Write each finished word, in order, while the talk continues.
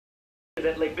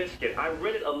That Lake Biscuit. I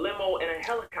rented a limo and a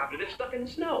helicopter. They're stuck in the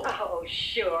snow. Oh,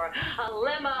 sure. A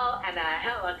limo and a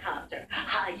helicopter.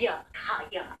 Ha yuck, ha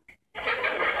yuck.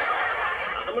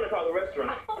 I'm gonna call the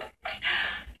restaurant.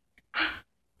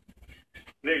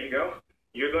 There you go.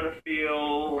 You're gonna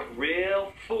feel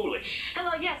real foolish.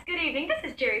 Hello, yes, good evening. This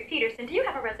is Jerry Peterson. Do you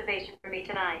have a reservation for me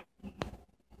tonight?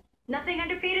 Nothing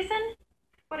under Peterson?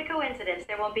 What a coincidence.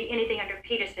 There won't be anything under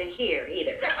Peterson here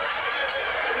either.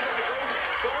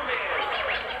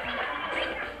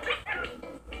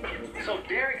 So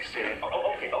Derek said,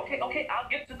 okay, I'll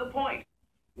get to the point.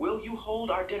 Will you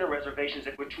hold our dinner reservations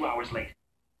if we're 2 hours late?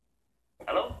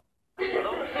 Hello?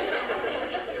 Hello?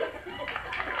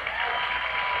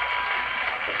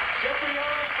 Jeffrey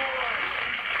Osborne!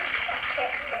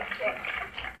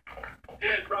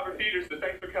 Robert Peterson,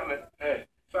 thanks for coming. Hey,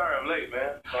 sorry I'm late,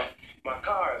 man. My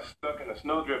car is stuck in a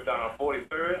snowdrift down on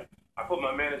 43rd. I put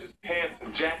my manager's pants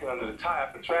and jacket under the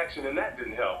tire for traction, and that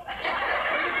didn't help.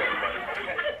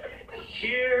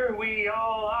 Here we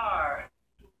all are.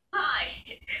 Hi,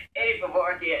 Eddie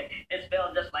Kevorkian. It's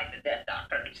spelled just like the Death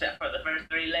Doctor, except for the first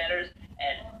 3 letters,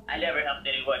 and I never helped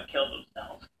anyone kill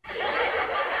themselves.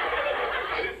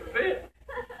 This is it.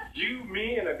 You,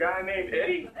 me, and a guy named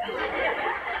Eddie?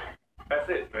 That's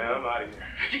it, man. I'm out of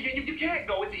here. You can't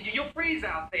go. You'll freeze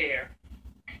out there.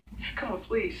 Come on,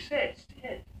 please, sit.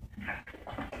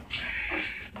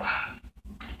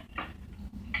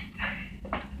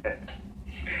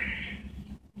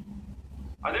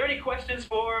 Are there any questions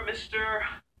for Mr.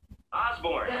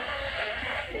 Osborne?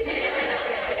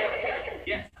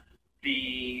 Yes,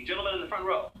 the gentleman in the front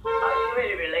row. Are you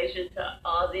any relation to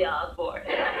Ozzy Osbourne?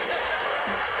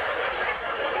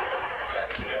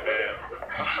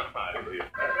 I'm out of here.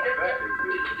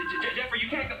 Jeffrey, you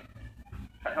can't go.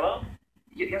 Hello?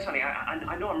 Yes, honey,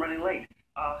 I know I'm running late.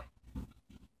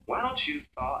 Why don't you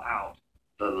thaw out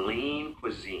the lean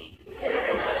cuisine? You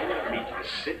and me can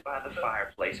sit by the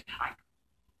fireplace.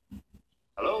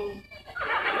 Hello?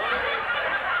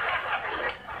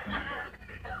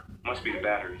 Must be the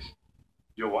batteries.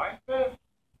 Your wife, man?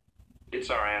 It's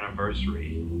our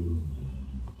anniversary.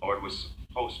 Or it was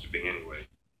supposed to be anyway.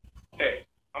 Hey,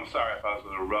 I'm sorry if I was a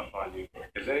little rough on you.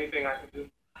 Is there anything I can do?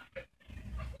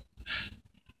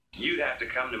 You'd have to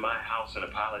come to my house and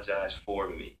apologize for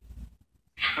me.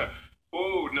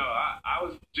 Oh, no, I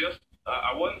was just,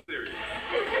 I wasn't serious.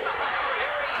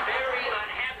 Very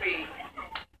unhappy.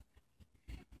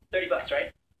 $30,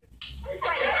 right?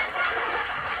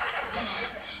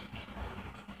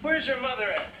 Where's your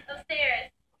mother at? Upstairs.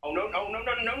 Oh, no, you're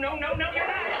not. You're not going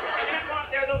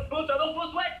up there. Those boots, are those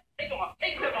boots wet? Take them off.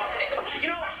 You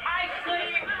know, I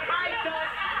clean, I dust,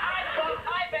 I buff,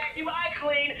 I vacuum, I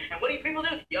clean. And what do you people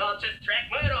do? Y'all just track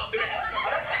mud off through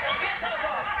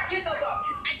that. Get those off.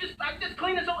 I just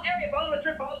clean this whole area. Follow the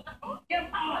drip. Get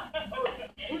them off.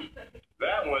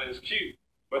 That one is cute,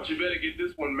 but you better get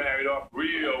this one married off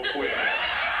real quick.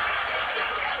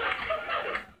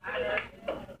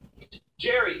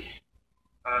 Jerry.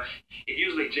 It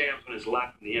usually jams when it's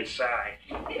locked from the inside.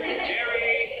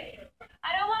 Jerry!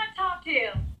 I don't want to talk to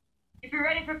you. If you're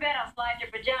ready for bed, I'll slide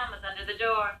your pajamas under the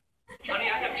door. Honey,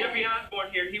 I have Jeffrey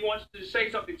Osborne here. He wants to say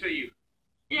something to you.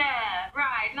 Yeah,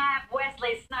 right. And I have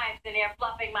Wesley Snipes in here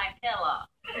fluffing my pillow.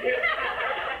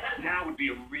 Now would be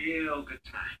a real good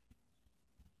time.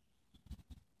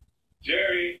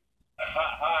 Jerry,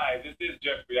 hi, this is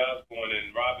Jeffrey Osborne,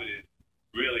 and Robert is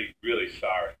really, really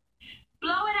sorry.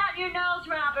 Blow it out your nose,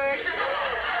 Robert.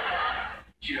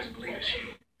 She doesn't believe it's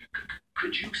you.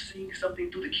 Could you sing something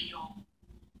through the keyhole?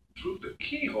 Through the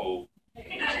keyhole? This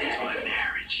is my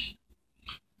marriage.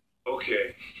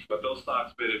 Okay, but those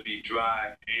socks better be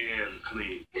dry and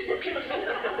clean.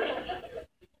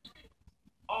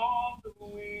 All the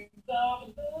wings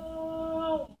of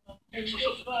love.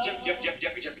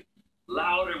 Jeffrey.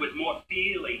 Louder with more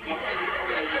feeling.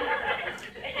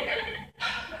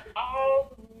 All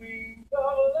the wings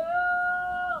of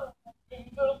love.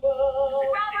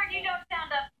 Robert, you don't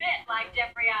sound a bit like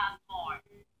Jeffrey Osborne.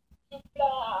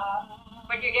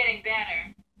 But you're getting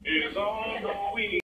better. It's on the